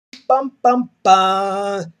bum, bum,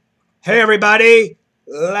 bum. Hey everybody,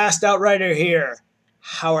 Last Outrider here.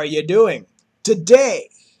 How are you doing? Today,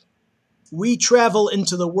 we travel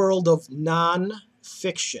into the world of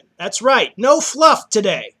non-fiction. That's right, no fluff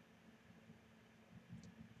today.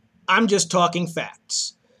 I'm just talking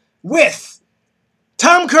facts. With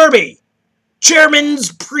Tom Kirby,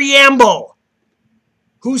 Chairman's Preamble.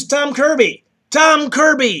 Who's Tom Kirby? Tom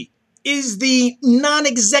Kirby is the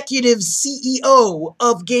non-executive CEO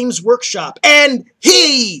of Games Workshop, and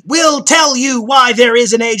he will tell you why there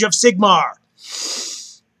is an Age of Sigmar.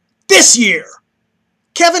 This year,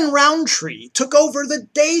 Kevin Roundtree took over the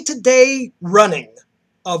day-to-day running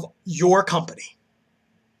of your company.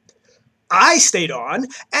 I stayed on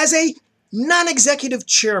as a non-executive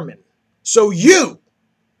chairman, so you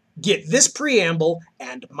get this preamble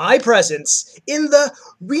and my presence in the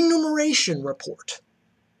remuneration report.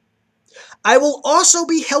 I will also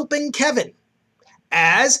be helping Kevin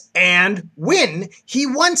as and when he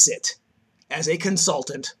wants it as a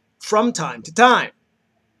consultant from time to time.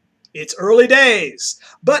 It's early days,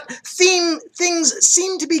 but things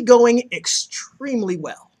seem to be going extremely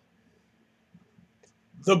well.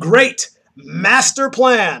 The great master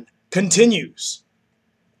plan continues.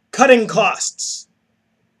 Cutting costs,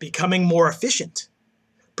 becoming more efficient,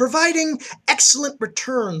 providing excellent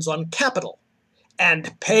returns on capital,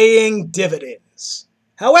 and paying dividends.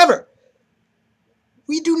 However,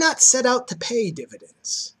 we do not set out to pay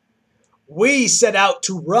dividends. We set out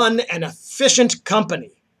to run an efficient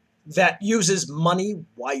company that uses money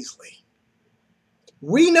wisely.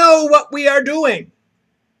 We know what we are doing.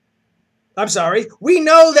 We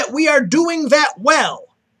know that we are doing that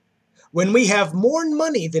well when we have more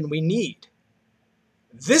money than we need.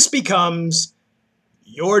 This becomes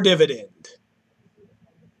your dividend.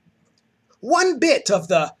 One bit of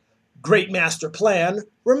the Great Master Plan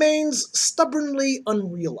remains stubbornly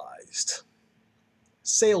unrealized.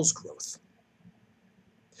 Sales growth.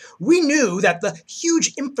 We knew that the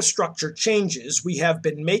huge infrastructure changes we have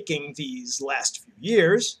been making these last few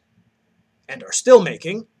years, and are still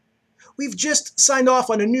making, we've just signed off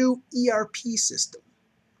on a new ERP system,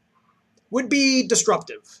 would be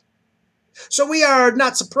disruptive. So we are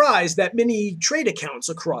not surprised that many trade accounts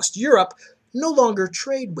across Europe no longer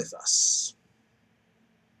trade with us.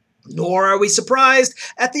 Nor are we surprised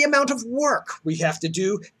at the amount of work we have to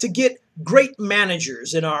do to get great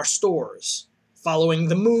managers in our stores, following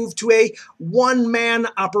the move to a one-man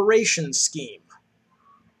operation scheme.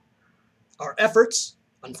 Our efforts,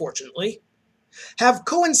 unfortunately, have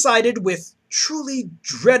coincided with truly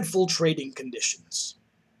dreadful trading conditions.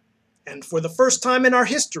 And for the first time in our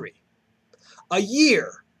history, a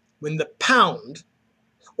year when the pound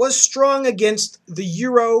was strong against the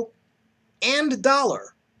euro and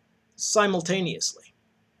dollar simultaneously.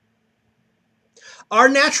 Our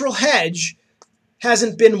natural hedge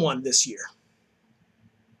hasn't been one this year.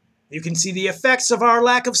 You can see the effects of our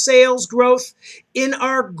lack of sales growth in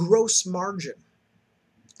our gross margin,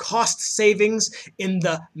 cost savings in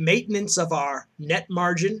the maintenance of our net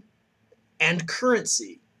margin, and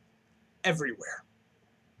currency everywhere.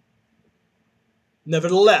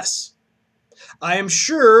 Nevertheless, I am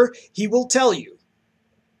sure he will tell you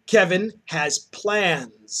Kevin has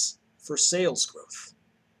plans for sales growth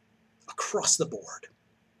across the board.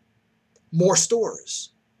 More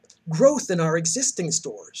stores, growth in our existing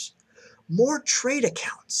stores, more trade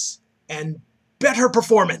accounts, and better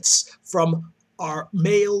performance from our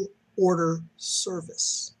mail order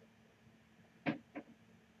service.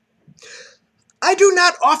 I do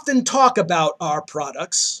not often talk about our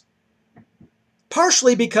products,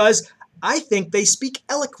 partially because I think they speak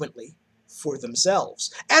eloquently for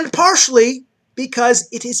themselves, and partially because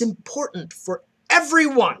it is important for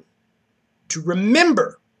everyone to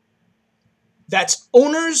remember that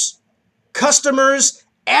owners, customers,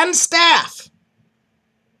 and staff,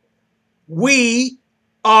 we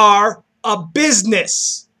are a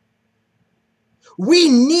business. We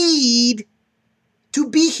need to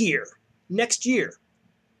be here next year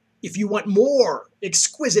if you want more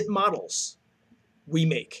exquisite models we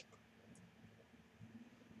make.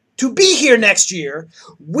 To be here next year,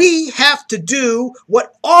 we have to do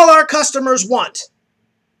what all our customers want,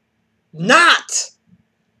 not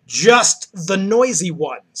just the noisy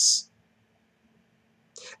ones,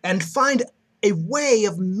 and find a way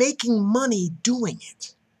of making money doing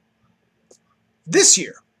it. This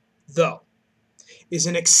year, though, is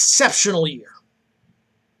an exceptional year.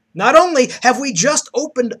 Not only have we just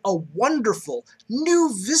opened a wonderful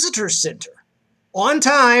new visitor center on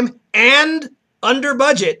time and under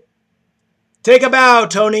budget. Take a bow,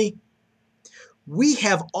 Tony. We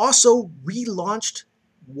have also relaunched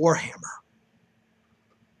Warhammer.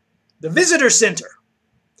 The Visitor Center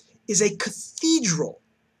is a cathedral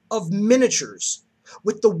of miniatures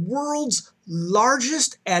with the world's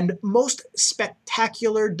largest and most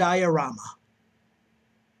spectacular diorama.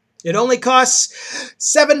 It only costs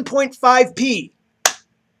 7.5p,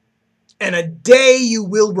 and a day you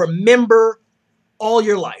will remember all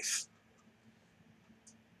your life.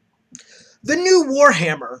 The new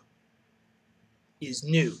Warhammer is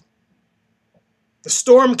new. The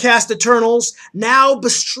Stormcast Eternals now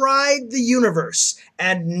bestride the universe,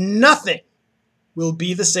 and nothing will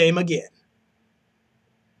be the same again.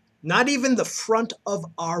 Not even the front of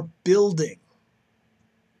our building.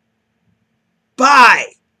 Buy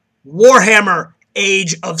Warhammer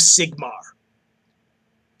Age of Sigmar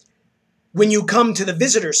when you come to the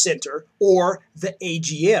Visitor Center or the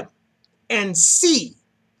AGM and see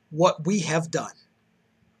what we have done.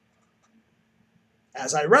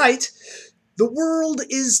 As I write, the world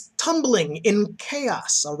is tumbling in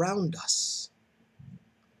chaos around us.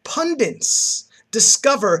 Pundits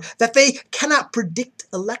discover that they cannot predict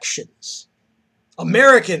elections.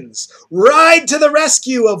 Americans ride to the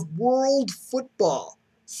rescue of world football.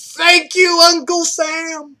 Thank you, Uncle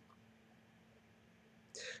Sam.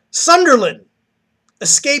 Sunderland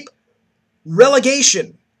escape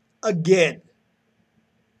relegation again.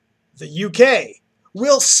 The UK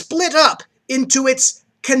will split up into its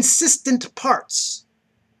consistent parts.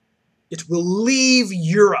 It will leave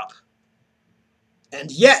Europe.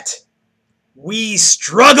 And yet, we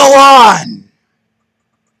struggle on.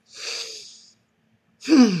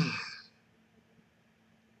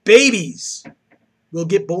 Babies will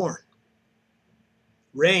get born.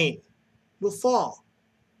 Rain will fall.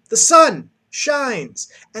 The sun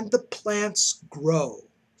shines and the plants grow.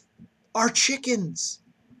 Our chickens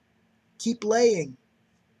keep laying.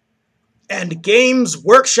 And Games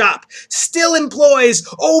Workshop still employs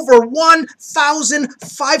over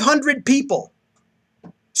 1,500 people,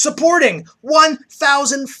 supporting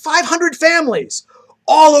 1,500 families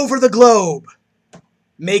all over the globe,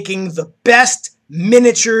 making the best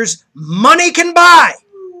miniatures money can buy,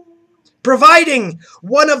 providing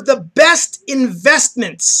one of the best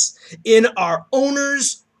investments in our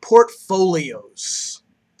owners' portfolios,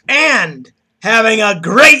 and having a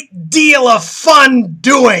great deal of fun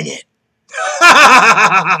doing it.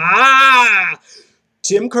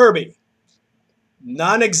 Tim Kirby,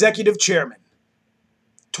 Non-Executive Chairman,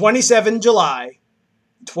 27 July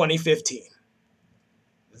 2015.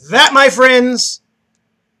 That, my friends,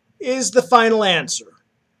 is the final answer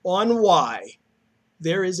on why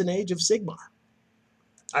there is an Age of Sigmar.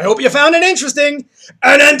 I hope you found it interesting,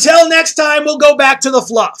 and until next time, we'll go back to the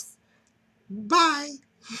fluff. Bye.